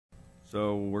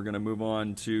So we're going to move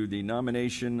on to the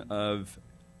nomination of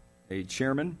a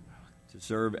chairman to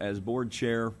serve as board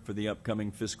chair for the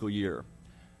upcoming fiscal year.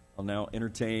 I'll now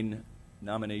entertain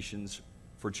nominations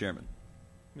for chairman.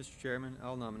 Mr. Chairman,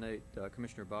 I'll nominate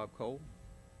Commissioner Bob Cole.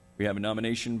 We have a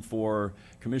nomination for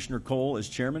Commissioner Cole as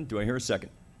chairman. Do I hear a second?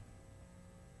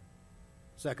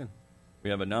 Second. We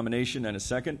have a nomination and a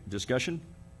second. Discussion?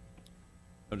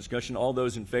 No discussion. All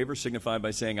those in favor signify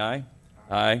by saying aye.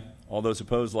 Aye. All those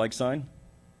opposed, like sign.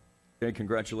 Okay,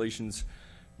 congratulations,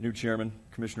 new chairman,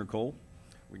 Commissioner Cole.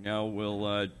 We now will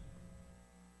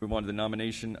move on to the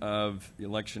nomination of the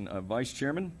election of vice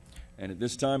chairman. And at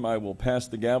this time, I will pass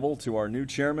the gavel to our new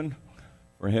chairman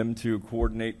for him to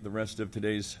coordinate the rest of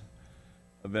today's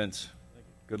events.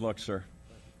 Good luck, sir.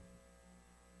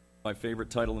 My favorite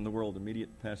title in the world, immediate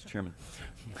past chairman.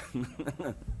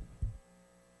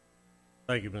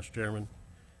 Thank you, Mr. Chairman.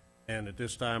 And at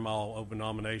this time, I'll open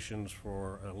nominations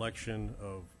for election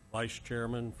of vice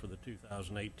chairman for the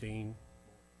 2018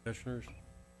 Commissioners.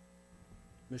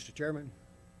 Mr. Chairman,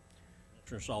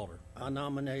 Commissioner Salter. I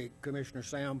nominate Commissioner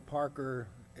Sam Parker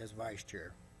as vice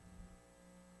chair.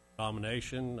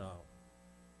 Nomination,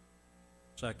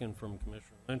 second from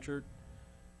Commissioner Lynchard.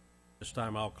 This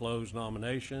time I'll close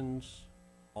nominations.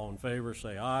 All in favor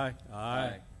say aye.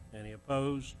 Aye. Any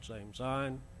opposed? Same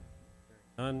sign.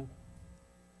 None.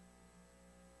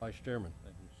 Vice Chairman.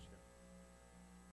 Thank you.